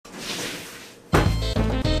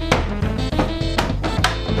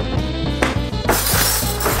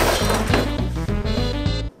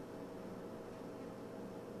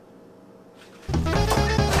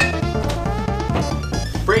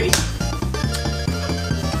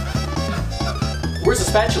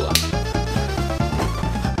spatula.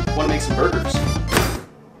 Want to make some burgers?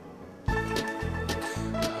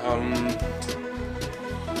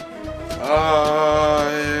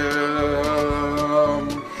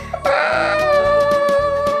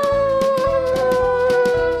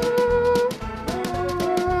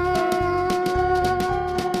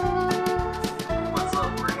 What's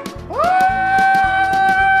up, Brady?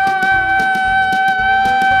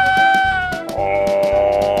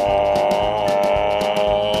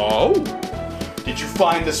 Oh! Did you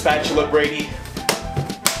find the spatula, Brady?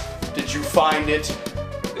 Did you find it?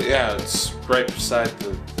 Yeah, it's right beside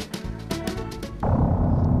the...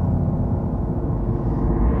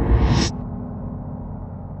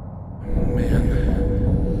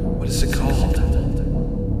 What is it called?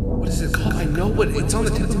 What is it called? I know what it's on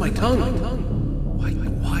the tip of my tongue. Why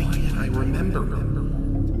can't I remember?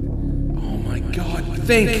 Oh my God!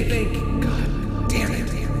 Think! God damn it!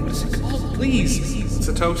 What is it called? Please! It's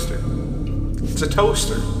a toaster. It's a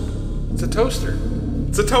toaster. It's a toaster.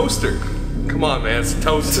 It's a toaster. Come on, man. It's a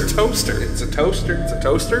toaster. It's a toaster. It's a toaster. It's a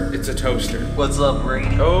toaster. It's a toaster. What's up,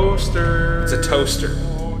 Brady? Toaster. It's a toaster.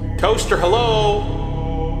 Toaster, hello?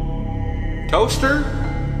 Toaster?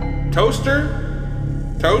 Toaster?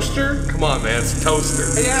 Toaster? Come on, man. It's a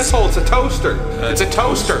toaster. Hey, asshole, it's a toaster. It's a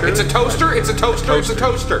toaster. It's a toaster. It's a toaster. It's a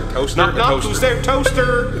toaster. Toaster. Knock, knock. Who's there?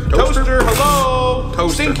 Toaster. Toaster. Hello.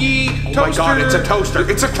 Toaster. Stinky. Toaster. Oh my God, it's a toaster.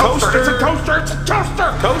 It's a toaster. It's a toaster. It's a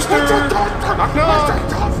toaster. Toaster. Knock,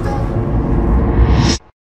 knock.